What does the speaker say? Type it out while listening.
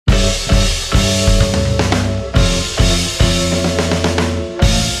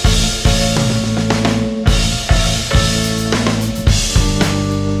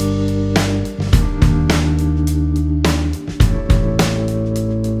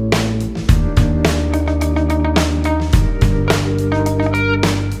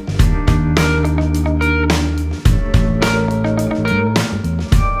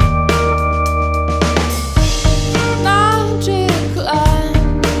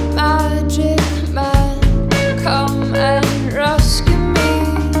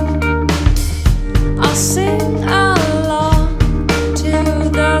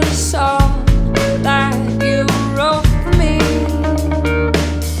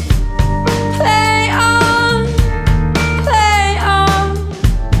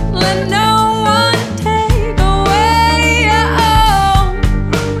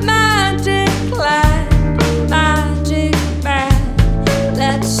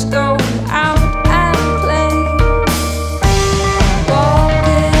Let's go out and play.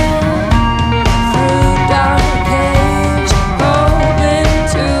 Walking through dark caves, hoping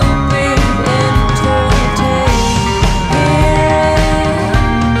to be entertained. Hearing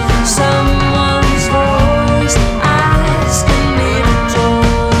someone's voice asking me to join.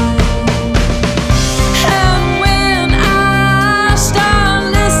 And when I start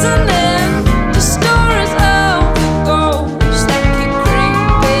listening to stories of the ghosts that keep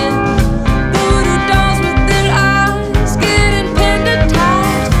creeping, voodoo dolls with their eyes getting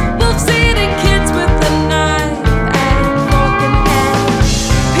hypnotized, wolves eating kids with a knife and fork in hand,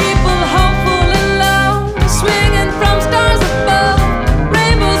 people hopeful in love swinging from stars above,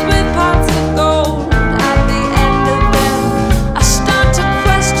 rainbows with pots of gold at the end of them. I start to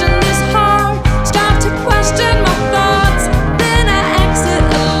question this heart, start to question my thoughts, then I exit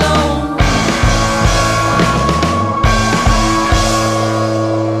alone.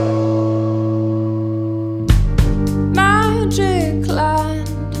 Magic land,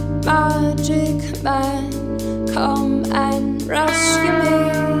 magic man, come and rescue me.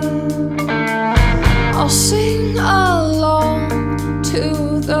 I'll sing along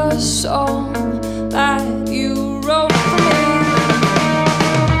to the song